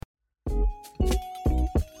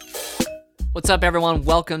What's up, everyone?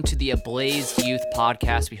 Welcome to the Ablaze Youth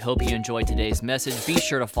Podcast. We hope you enjoyed today's message. Be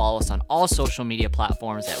sure to follow us on all social media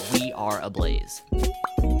platforms at We Are Ablaze.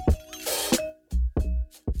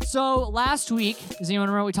 So last week, does anyone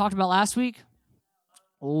remember what we talked about last week?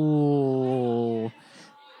 Oh,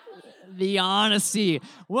 the honesty.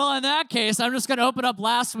 Well, in that case, I'm just going to open up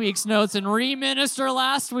last week's notes and re-minister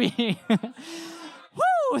last week.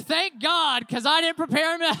 Woo! Thank God, because I didn't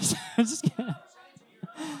prepare a message. Just kidding.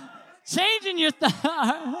 Changing your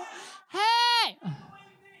thought. Hey!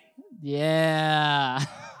 Yeah.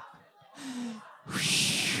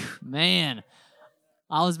 Man.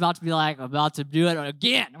 I was about to be like, about to do it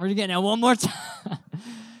again. We're getting it one more time.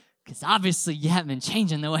 Because obviously you haven't been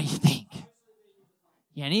changing the way you think.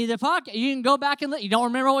 You need the podcast. You can go back and you don't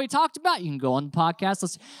remember what we talked about? You can go on the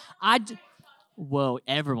podcast. Whoa,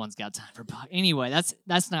 everyone's got time for podcast. Anyway,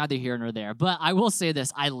 that's neither here nor there. But I will say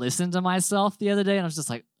this. I listened to myself the other day, and I was just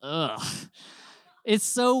like, ugh. It's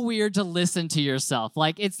so weird to listen to yourself.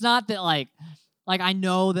 Like, it's not that, like I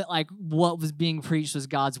know that, like, what was being preached was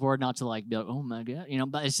God's word, not to, like, be like, oh, my God,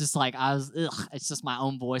 but it's just, like, it's just my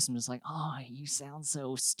own voice. I'm just like, oh, you sound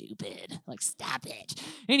so stupid. Like, stop it.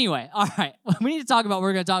 Anyway, all right. We need to talk about what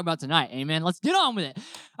we're going to talk about tonight. Amen. Let's get on with it.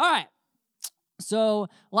 All right. So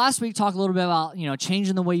last week, talked a little bit about,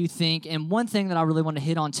 changing the way you think. And one thing that I really want to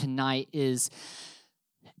hit on tonight is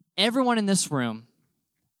everyone in this room,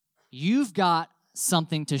 you've got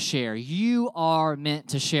something to share. You are meant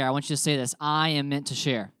to share. I want you to say this. I am meant to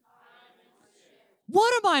share.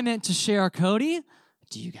 What am I meant to share, Cody?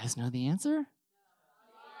 Do you guys know the answer?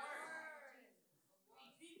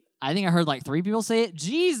 I think I heard like 3 people say it.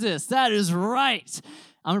 Jesus, that is right.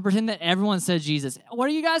 I'm going to pretend that everyone said Jesus. What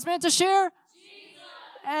are you guys meant to share?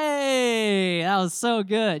 Hey, that was so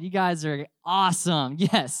good. You guys are awesome.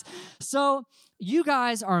 Yes. So you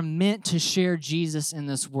guys are meant to share Jesus in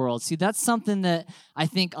this world. See, that's something that I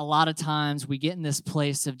think a lot of times we get in this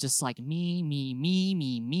place of just like me.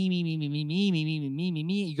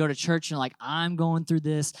 You go to church and you're like, I'm going through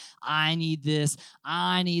this. I need this.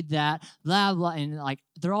 I need that. Blah, blah. And like,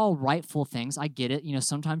 they're all rightful things. I get it.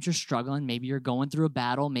 Sometimes you're struggling. Maybe you're going through a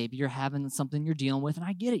battle. Maybe you're having something you're dealing with. And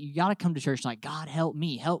I get it. You got to come to church and like, God, help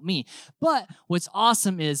me, help me. But what's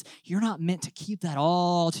awesome is you're not meant to keep that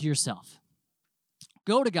all to yourself.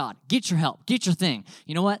 Go to God. Get your help. Get your thing.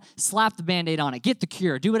 You know what? Slap the Band-Aid on it. Get the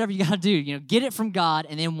cure. Do whatever you got to do. Get it from God.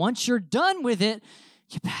 And then once you're done with it,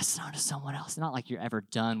 you pass it on to someone else. Not like you're ever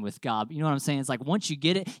done with God. But you know what I'm saying? It's like once you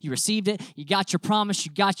get it, you received it, you got your promise,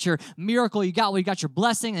 you got your miracle, you got your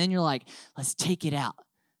blessing, and then you're like, let's take it out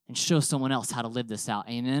and show someone else how to live this out.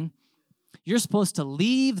 Amen? You're supposed to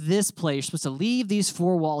leave this place, you're supposed to leave these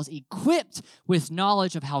 4 walls equipped with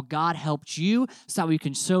knowledge of how God helped you so that we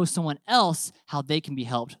can show someone else how they can be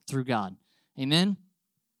helped through God. Amen?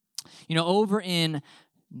 Over in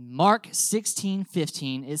Mark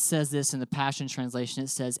 16:15, it says this in the Passion Translation. It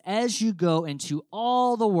says, as you go into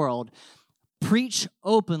all the world, preach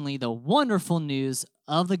openly the wonderful news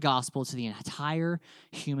of the gospel to the entire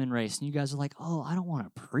human race. And you guys are like, oh, I don't want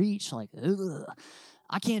to preach. Like, ugh.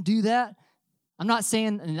 I can't do that. I'm not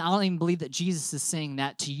saying, and I don't even believe that Jesus is saying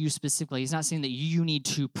that to you specifically. He's not saying that you need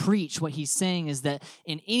to preach. What he's saying is that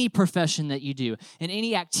in any profession that you do, in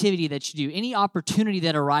any activity that you do, any opportunity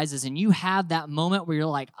that arises, and you have that moment where you're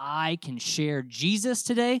like, I can share Jesus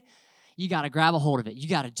today, you got to grab a hold of it. You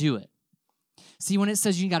got to do it. See, when it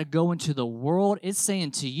says you got to go into the world, it's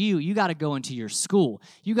saying to you, you got to go into your school.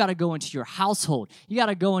 You got to go into your household. You got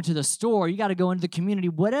to go into the store. You got to go into the community.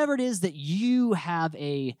 Whatever it is that you have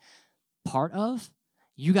a part of,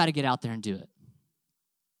 you got to get out there and do it.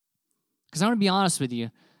 Because I'm going to be honest with you,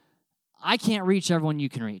 I can't reach everyone you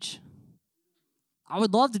can reach. I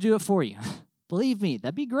would love to do it for you. Believe me,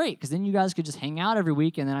 that'd be great, because then you guys could just hang out every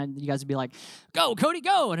week, and then you guys would be like, go, Cody,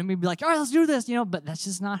 go. And we'd be like, all right, let's do this, but that's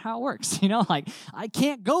just not how it works. Like, I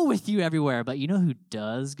can't go with you everywhere, but you know who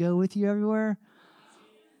does go with you everywhere?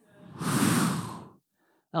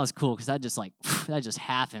 That was cool, because that just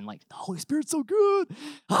happened. Like, the Holy Spirit's so good.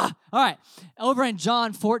 All right. Over in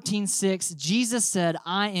John 14:6, Jesus said,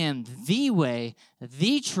 I am the way,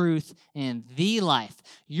 the truth, and the life.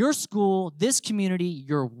 Your school, this community,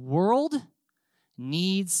 your world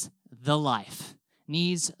needs the life,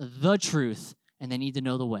 needs the truth, and they need to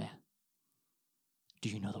know the way. Do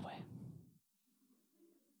you know the way?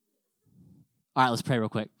 All right, let's pray real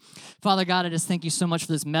quick. Father God, I just thank you so much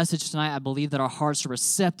for this message tonight. I believe that our hearts are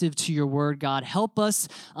receptive to your word, God. Help us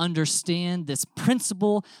understand this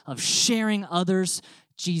principle of sharing others.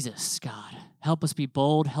 Jesus, God, help us be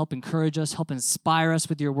bold, help encourage us, help inspire us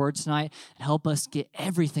with your word tonight, and help us get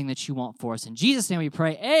everything that you want for us. In Jesus' name we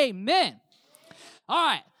pray, amen. All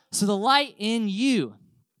right, So the light in you.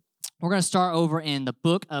 We're going to start over in the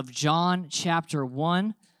book of John, chapter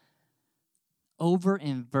 1, over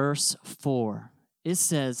in verse 4. It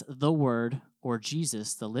says, the Word, or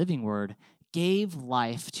Jesus, the living Word, gave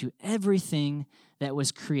life to everything that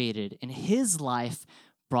was created, and his life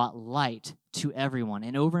brought light to everyone.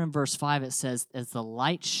 And over in verse 5, it says, as the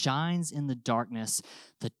light shines in the darkness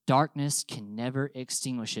can never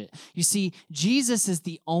extinguish it. You see, Jesus is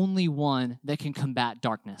the only one that can combat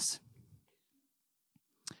darkness.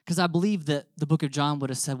 Because I believe that the book of John would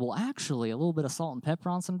have said, well, actually, a little bit of salt and pepper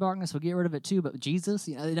on some darkness will get rid of it too. But Jesus,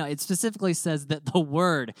 it specifically says that the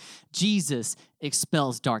Word, Jesus,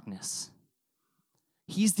 expels darkness.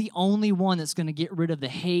 He's the only one that's going to get rid of the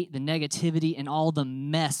hate, the negativity, and all the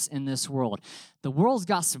mess in this world. The world's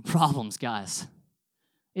got some problems, guys.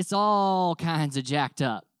 It's all kinds of jacked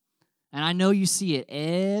up. And I know you see it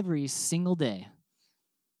every single day.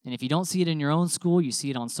 And if you don't see it in your own school, you see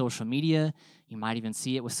it on social media. You might even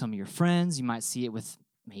see it with some of your friends. You might see it with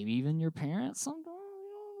maybe even your parents. I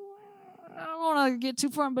don't want to get too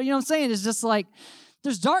far, but you know what I'm saying? It's just like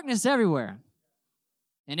there's darkness everywhere.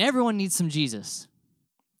 And everyone needs some Jesus.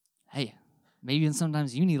 Hey, maybe even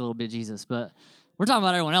sometimes you need a little bit of Jesus, but we're talking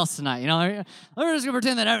about everyone else tonight, We're just going to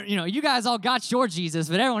pretend that, you guys all got your Jesus,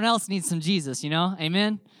 but everyone else needs some Jesus,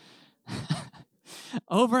 Amen?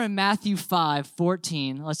 Over in Matthew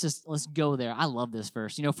 5:14, let's go there. I love this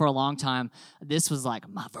verse. For a long time, this was like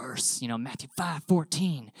my verse, Matthew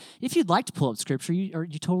 5:14. If you'd like to pull up scripture, you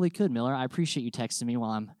totally could, Miller. I appreciate you texting me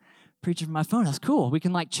while I'm preaching from my phone. That's cool. We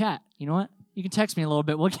can chat. You know what? You can text me a little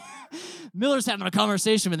bit. Miller's having a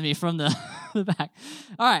conversation with me from the back.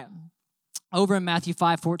 All right. Over in Matthew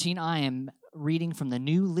 5:14, I am reading from the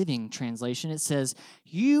New Living Translation. It says,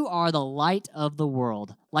 you are the light of the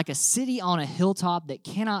world, like a city on a hilltop that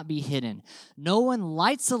cannot be hidden. No one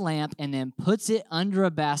lights a lamp and then puts it under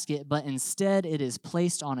a basket, but instead it is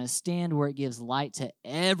placed on a stand where it gives light to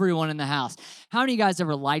everyone in the house. How many of you guys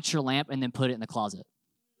ever light your lamp and then put it in the closet?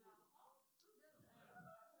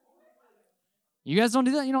 You guys don't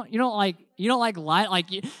do that? You don't like light,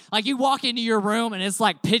 you walk into your room and it's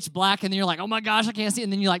like pitch black and then you're like, oh my gosh, I can't see it.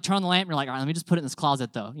 And then you turn on the lamp and you're like, all right, let me just put it in this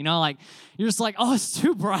closet though. You're just like, oh, it's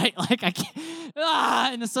too bright. I can't,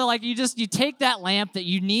 And so you take that lamp that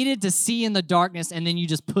you needed to see in the darkness and then you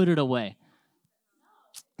just put it away.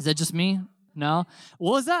 Is that just me? No?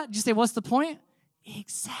 What was that? Did you say, what's the point?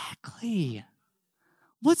 Exactly.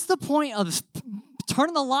 What's the point of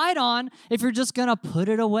turning the light on if you're just going to put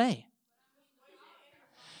it away?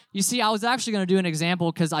 You see, I was actually going to do an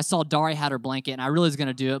example because I saw Dari had her blanket, and I really was going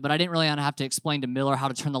to do it, but I didn't really want to have to explain to Miller how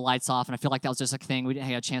to turn the lights off, and I feel like that was just a thing. We didn't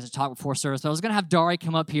have a chance to talk before service, but I was going to have Dari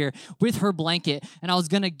come up here with her blanket, and I was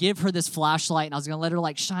going to give her this flashlight, and I was going to let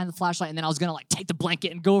her, shine the flashlight, and then I was going to, take the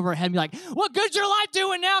blanket and go over her head and be like, what good's your light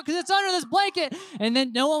doing now because it's under this blanket? And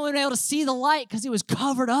then no one would be able to see the light because it was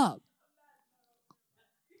covered up.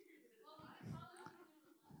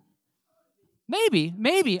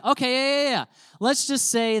 Maybe. Okay, yeah. Let's just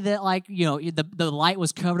say that, the light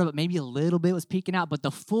was covered up, but maybe a little bit was peeking out, but the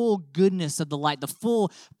full goodness of the light, the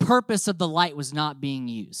full purpose of the light was not being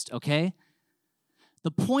used, okay?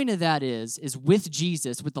 The point of that is with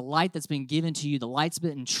Jesus, with the light that's been given to you, the light's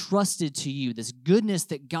been entrusted to you, this goodness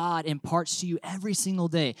that God imparts to you every single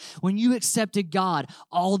day. When you accepted God,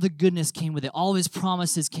 all the goodness came with it. All of his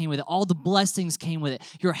promises came with it. All the blessings came with it.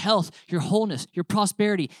 Your health, your wholeness, your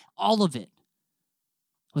prosperity, all of it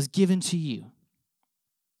was given to you.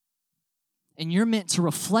 And you're meant to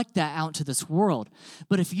reflect that out to this world.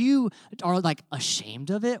 But if you are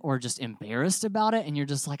ashamed of it or just embarrassed about it and you're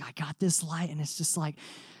just I got this light and it's just I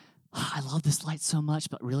love this light so much,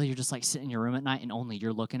 but really you're just sitting in your room at night and only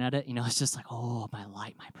you're looking at it, it's just oh, my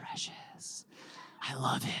light, my precious. I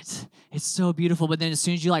love it. It's so beautiful. But then as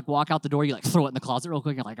soon as you walk out the door, you throw it in the closet real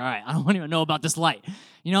quick. You're all right, I don't even know about this light.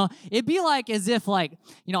 It'd be as if I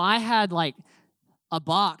had a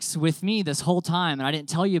box with me this whole time, and I didn't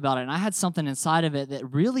tell you about it, and I had something inside of it that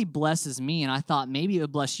really blesses me, and I thought maybe it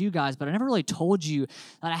would bless you guys, but I never really told you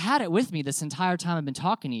that I had it with me this entire time I've been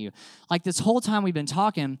talking to you. This whole time we've been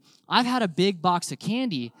talking, I've had a big box of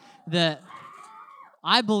candy that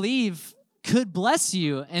I believe could bless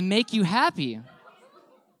you and make you happy.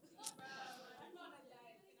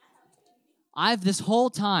 This whole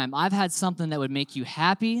time, I've had something that would make you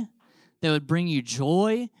happy, that would bring you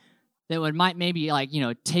joy, that might maybe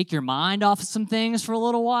take your mind off of some things for a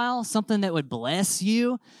little while, something that would bless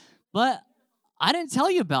you. But I didn't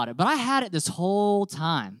tell you about it, but I had it this whole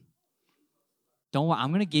time. Don't worry, I'm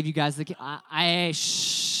going to give you guys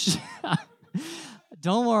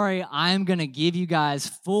Don't worry, I'm going to give you guys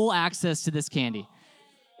full access to this candy.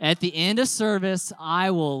 At the end of service, I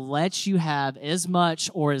will let you have as much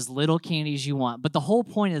or as little candy as you want. But the whole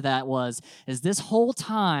point of that is this whole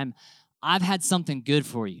time, I've had something good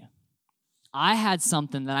for you. I had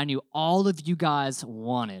something that I knew all of you guys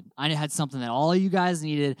wanted. I had something that all of you guys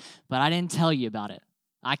needed, but I didn't tell you about it.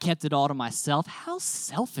 I kept it all to myself. How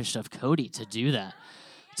selfish of Cody to do that.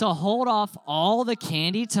 To hold off all the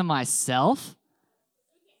candy to myself?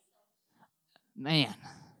 Man,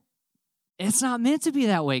 it's not meant to be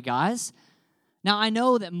that way, guys. Now, I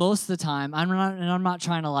know that most of the time, I'm not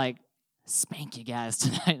trying to like spank you guys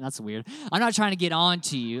tonight. That's weird. I'm not trying to get on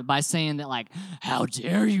to you by saying that like, how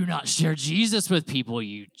dare you not share Jesus with people,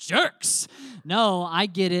 you jerks. No, I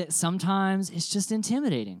get it. Sometimes it's just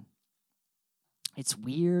intimidating. It's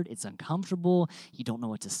weird. It's uncomfortable. You don't know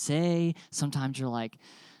what to say. Sometimes you're like,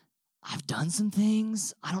 I've done some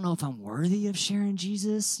things. I don't know if I'm worthy of sharing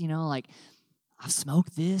Jesus. You know, like I've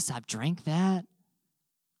smoked this. I've drank that.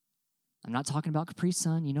 I'm not talking about Capri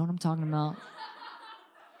Sun. You know what I'm talking about.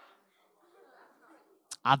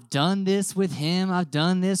 I've done this with him. I've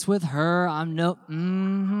done this with her. I'm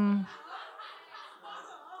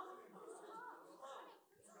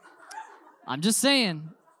just saying.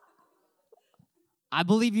 I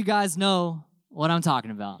believe you guys know what I'm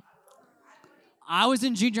talking about. I was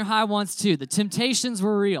in junior high once too. The temptations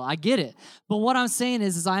were real. I get it. But what I'm saying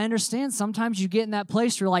is I understand sometimes you get in that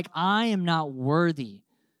place where you're like, I am not worthy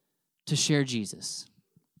to share Jesus.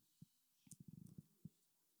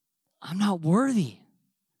 I'm not worthy.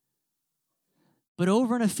 But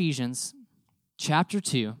over in Ephesians chapter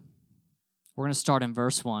 2, we're going to start in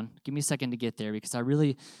verse 1. Give me a second to get there because now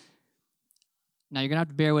you're going to have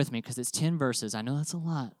to bear with me because it's 10 verses. I know that's a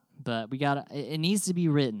lot. But it needs to be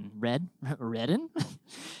written. Redden?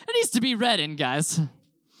 It needs to be read, guys.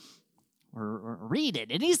 Or read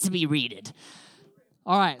it. It needs to be readed.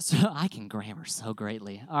 All right, so I can grammar so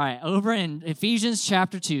greatly. All right, over in Ephesians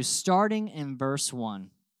chapter 2, starting in verse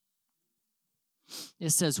 1. It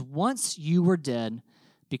says, once you were dead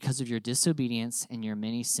because of your disobedience and your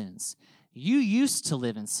many sins. You used to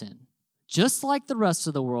live in sin, just like the rest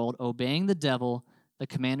of the world, obeying the devil, the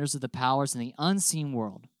commanders of the powers in the unseen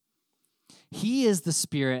world. He is the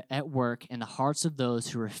spirit at work in the hearts of those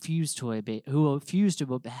who refuse to obey.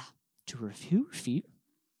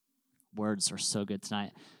 Words are so good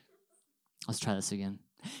tonight. Let's try this again.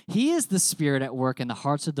 He is the spirit at work in the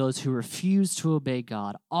hearts of those who refuse to obey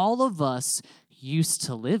God. All of us used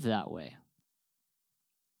to live that way.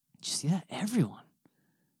 Did you see that? Everyone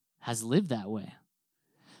has lived that way.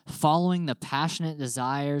 Following the passionate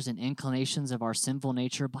desires and inclinations of our sinful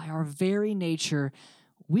nature, by our very nature,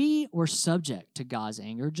 we were subject to God's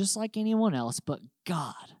anger just like anyone else, but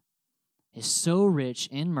God is so rich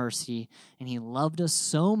in mercy, and he loved us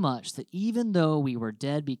so much that even though we were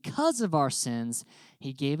dead because of our sins,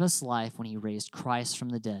 he gave us life when he raised Christ from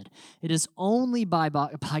the dead. It is only by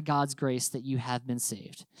God's grace that you have been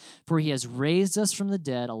saved. For he has raised us from the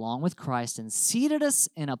dead along with Christ and seated us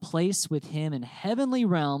in a place with him in heavenly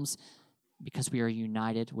realms because we are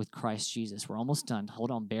united with Christ Jesus. We're almost done. Hold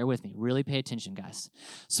on, bear with me. Really pay attention, guys.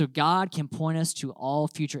 So God can point us to all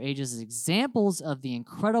future ages as examples of the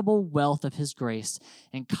incredible wealth of his grace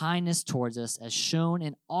and kindness towards us as shown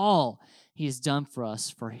in all he has done for us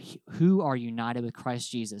for who are united with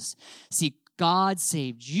Christ Jesus. See, God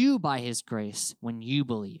saved you by his grace when you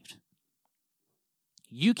believed.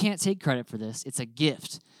 You can't take credit for this. It's a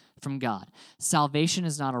gift from God. Salvation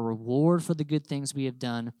is not a reward for the good things we have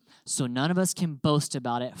done, so none of us can boast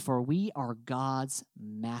about it, for we are God's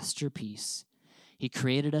masterpiece. He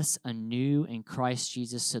created us anew in Christ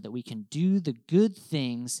Jesus so that we can do the good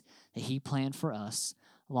things that he planned for us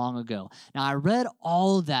long ago. Now, I read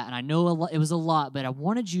all of that, and I know it was a lot, but I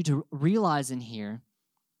wanted you to realize in here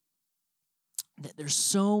that there's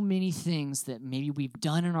so many things that maybe we've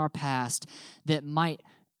done in our past that might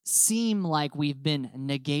seem like we've been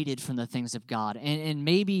negated from the things of God. And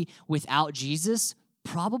maybe without Jesus,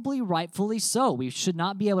 probably rightfully so. We should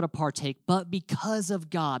not be able to partake, but because of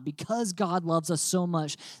God, because God loves us so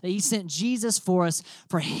much that he sent Jesus for us,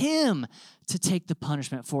 for him to take the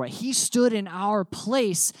punishment for it. He stood in our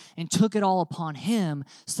place and took it all upon him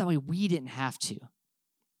so that way we didn't have to.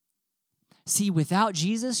 See, without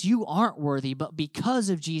Jesus, you aren't worthy, but because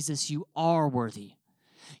of Jesus, you are worthy.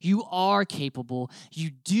 You are capable. You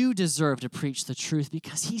do deserve to preach the truth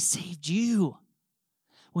because he saved you.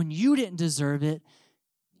 When you didn't deserve it,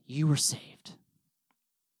 you were saved.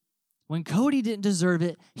 When Cody didn't deserve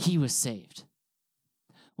it, he was saved.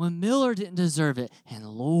 When Miller didn't deserve it, and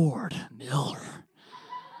Lord Miller,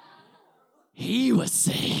 he was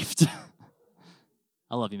saved.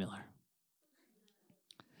 I love you, Miller.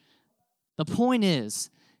 The point is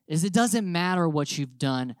is it doesn't matter what you've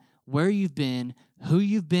done, where you've been, who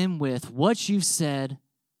you've been with, what you've said.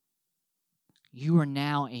 You are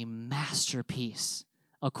now a masterpiece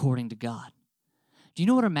according to God. Do you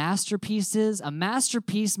know what a masterpiece is? A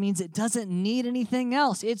masterpiece means it doesn't need anything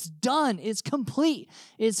else. It's done. It's complete.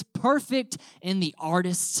 It's perfect in the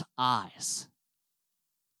artist's eyes.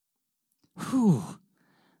 Whew.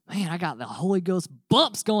 Man, I got the Holy Ghost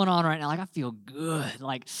bumps going on right now. Like, I feel good.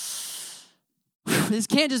 Like, this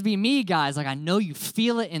can't just be me, guys. Like, I know you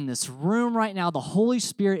feel it in this room right now. The Holy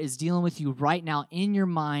Spirit is dealing with you right now in your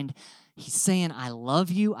mind. He's saying, I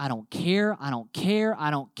love you. I don't care. I don't care.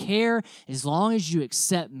 I don't care. As long as you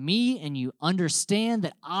accept me and you understand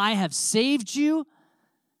that I have saved you,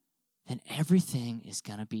 then everything is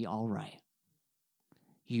going to be all right.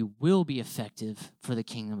 You will be effective for the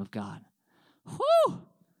kingdom of God. Whew!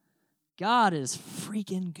 God is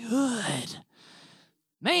freaking good.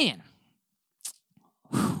 Man.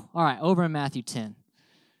 Whew. All right, over in Matthew 10.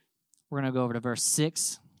 We're going to go over to verse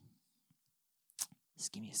 6.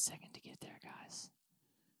 Just give me a second to get there, guys.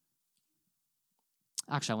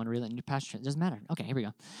 Actually, I want to read that in your pastor. It doesn't matter. Okay, here we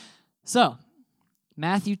go. So,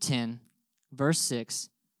 Matthew 10, verse 6.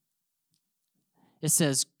 It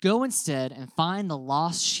says, "Go instead and find the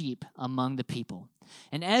lost sheep among the people.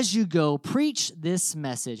 And as you go, preach this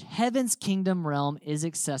message. Heaven's kingdom realm is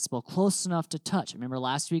accessible, close enough to touch." Remember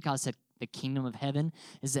last week I said the kingdom of heaven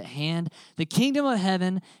is at hand? The kingdom of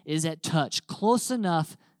heaven is at touch, close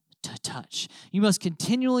enough to touch. You must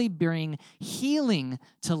continually bring healing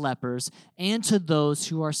to lepers and to those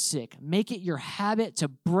who are sick. Make it your habit to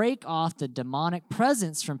break off the demonic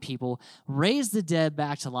presence from people, raise the dead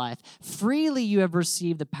back to life. Freely you have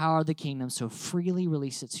received the power of the kingdom, so freely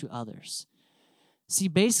release it to others. See,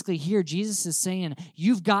 basically here, Jesus is saying,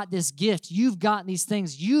 you've got this gift. You've got these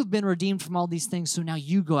things. You've been redeemed from all these things, so now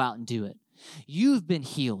you go out and do it. You've been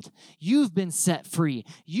healed. You've been set free.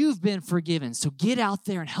 You've been forgiven. So get out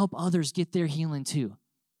there and help others get their healing too.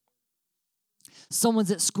 Someone's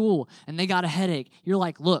at school and they got a headache. You're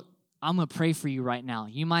like, look, I'm going to pray for you right now.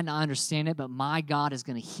 You might not understand it, but my God is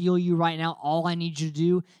going to heal you right now. All I need you to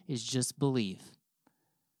do is just believe.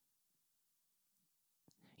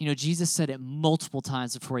 You know, Jesus said it multiple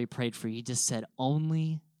times before he prayed for you. He just said,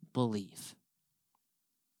 only believe.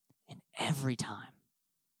 And every time,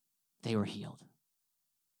 they were healed.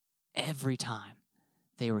 Every time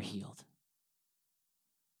they were healed.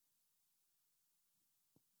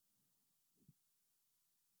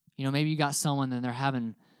 You know, maybe you got someone and they're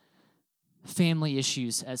having family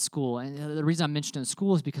issues at school. And the reason I mentioned in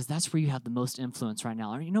school is because that's where you have the most influence right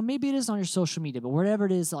now. Or, you know, maybe it is on your social media, but wherever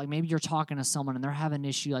it is, like maybe you're talking to someone and they're having an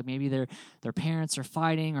issue, like maybe their parents are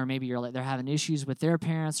fighting, or maybe they're having issues with their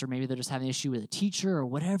parents, or maybe they're just having an issue with a teacher or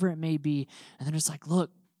whatever it may be. And they're just like, look,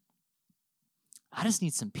 I just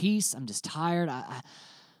need some peace. I'm just tired.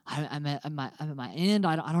 I'm at my end.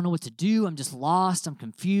 I don't know what to do. I'm just lost. I'm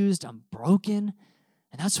confused. I'm broken.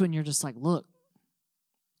 And that's when you're just like, look,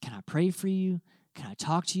 can I pray for you? Can I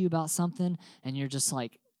talk to you about something? And you're just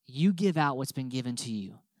like, you give out what's been given to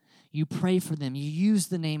you. You pray for them. You use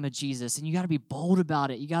the name of Jesus. And you got to be bold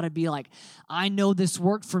about it. You got to be like, I know this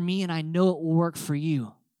worked for me and I know it will work for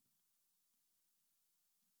you.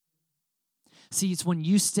 See, it's when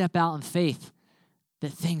you step out in faith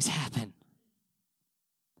that things happen.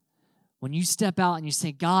 When you step out and you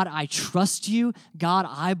say, God, I trust you. God,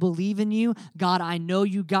 I believe in you. God, I know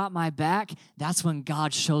you got my back. That's when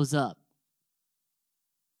God shows up.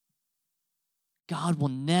 God will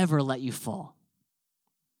never let you fall.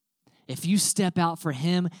 If you step out for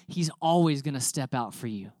him, he's always going to step out for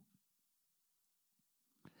you.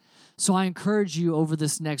 So I encourage you over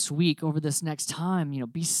this next week, over this next time,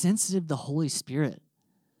 be sensitive to the Holy Spirit.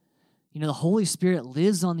 The Holy Spirit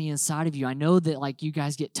lives on the inside of you. I know that, you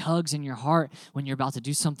guys get tugs in your heart when you're about to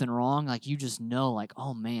do something wrong. You just know,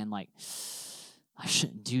 oh, man, I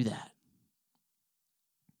shouldn't do that.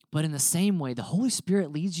 But in the same way, the Holy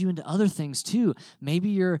Spirit leads you into other things, too. Maybe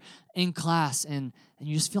you're in class, and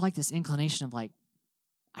you just feel this inclination of, I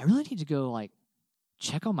really need to go,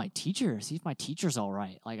 check on my teacher, see if my teacher's all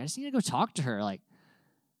right. I just need to go talk to her,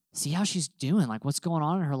 see how she's doing, what's going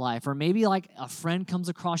on in her life. Or maybe a friend comes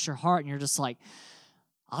across your heart and you're just I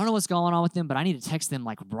don't know what's going on with them, but I need to text them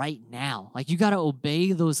right now. You got to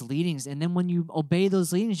obey those leadings. And then when you obey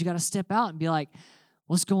those leadings, you got to step out and be like,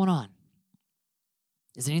 what's going on?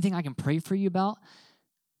 Is there anything I can pray for you about?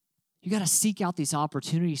 You got to seek out these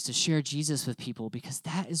opportunities to share Jesus with people, because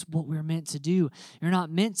that is what we're meant to do. You're not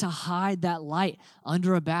meant to hide that light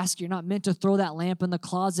under a basket. You're not meant to throw that lamp in the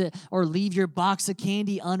closet or leave your box of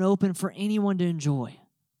candy unopened for anyone to enjoy.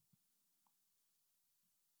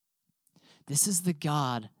 This is the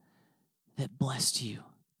God that blessed you,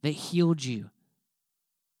 that healed you,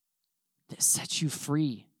 that set you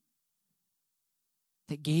free,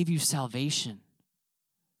 that gave you salvation.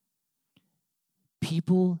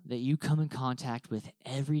 People that you come in contact with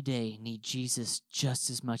every day need Jesus just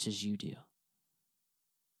as much as you do.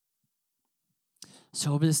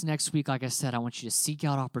 So over this next week, like I said, I want you to seek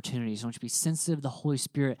out opportunities. I want you to be sensitive to the Holy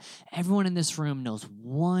Spirit. Everyone in this room knows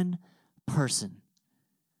one person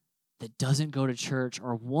that doesn't go to church,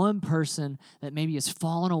 or one person that maybe has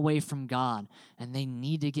fallen away from God and they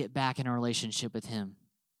need to get back in a relationship with Him.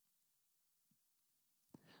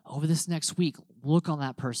 Over this next week, look on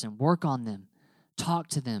that person, work on them, talk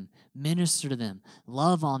to them, minister to them,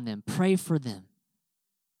 love on them, pray for them.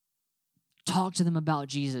 Talk to them about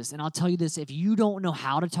Jesus. And I'll tell you this, if you don't know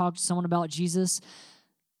how to talk to someone about Jesus,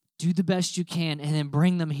 do the best you can and then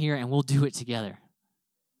bring them here and we'll do it together.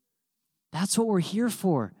 That's what we're here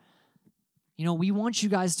for. You know, we want you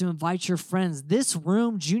guys to invite your friends. This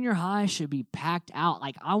room, junior high, should be packed out.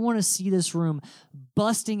 Like, I want to see this room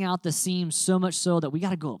busting out the seams so much so that we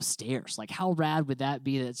got to go upstairs. Like, how rad would that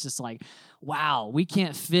be? That it's just like, wow, we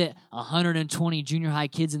can't fit 120 junior high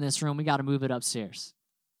kids in this room. We got to move it upstairs.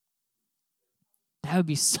 That would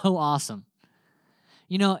be so awesome.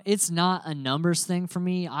 You know, it's not a numbers thing for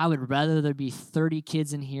me. I would rather there be 30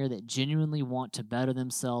 kids in here that genuinely want to better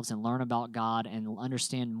themselves and learn about God and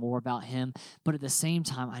understand more about Him. But at the same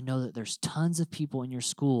time, I know that there's tons of people in your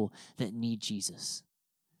school that need Jesus,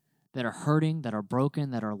 that are hurting, that are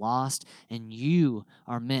broken, that are lost, and you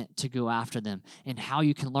are meant to go after them. And how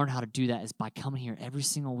you can learn how to do that is by coming here every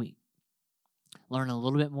single week. Learn a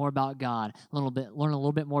little bit more about God, learn a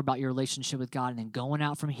little bit more about your relationship with God, and then going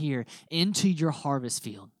out from here into your harvest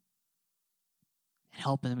field and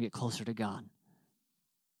helping them get closer to God.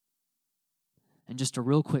 And just a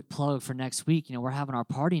real quick plug for next week, you know, we're having our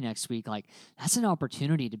party next week. Like, that's an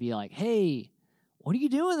opportunity to be like, hey, what are you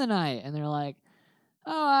doing tonight? And they're like,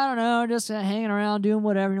 oh, I don't know, just hanging around doing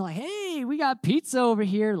whatever. And you're like, hey, we got pizza over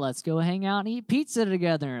here. Let's go hang out and eat pizza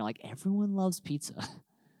together. And like, everyone loves pizza.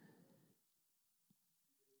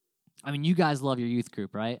 I mean, you guys love your youth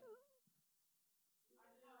group, right?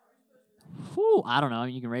 Whew, I don't know.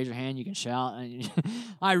 You can raise your hand. You can shout.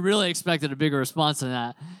 I really expected a bigger response than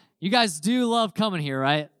that. You guys do love coming here,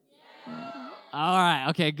 right? Yeah. All right.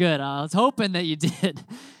 Okay, good. I was hoping that you did.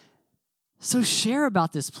 So share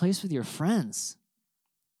about this place with your friends.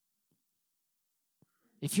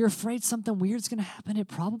 If you're afraid something weird's going to happen, it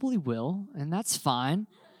probably will, and that's fine.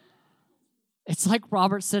 It's like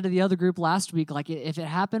Robert said to the other group last week, like, if it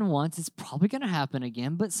happened once, it's probably going to happen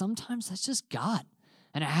again, but sometimes that's just God.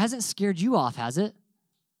 And it hasn't scared you off, has it?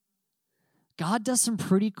 God does some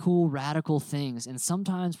pretty cool, radical things, and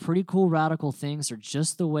sometimes pretty cool, radical things are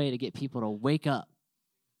just the way to get people to wake up.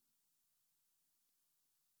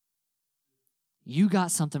 You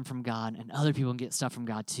got something from God, and other people can get stuff from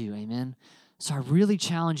God too, amen? So I really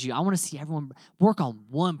challenge you. I want to see everyone work on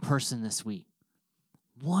one person this week.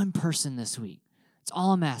 One person this week. It's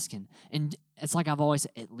all I'm asking. And it's like I've always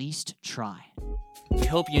said, at least try. We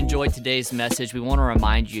hope you enjoyed today's message. We want to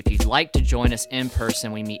remind you, if you'd like to join us in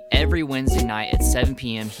person, we meet every Wednesday night at 7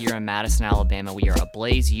 p.m. here in Madison, Alabama. We are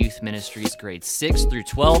Ablaze Youth Ministries, grades 6 through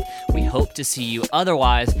 12. We hope to see you.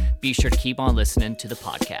 Otherwise, be sure to keep on listening to the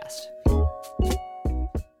podcast.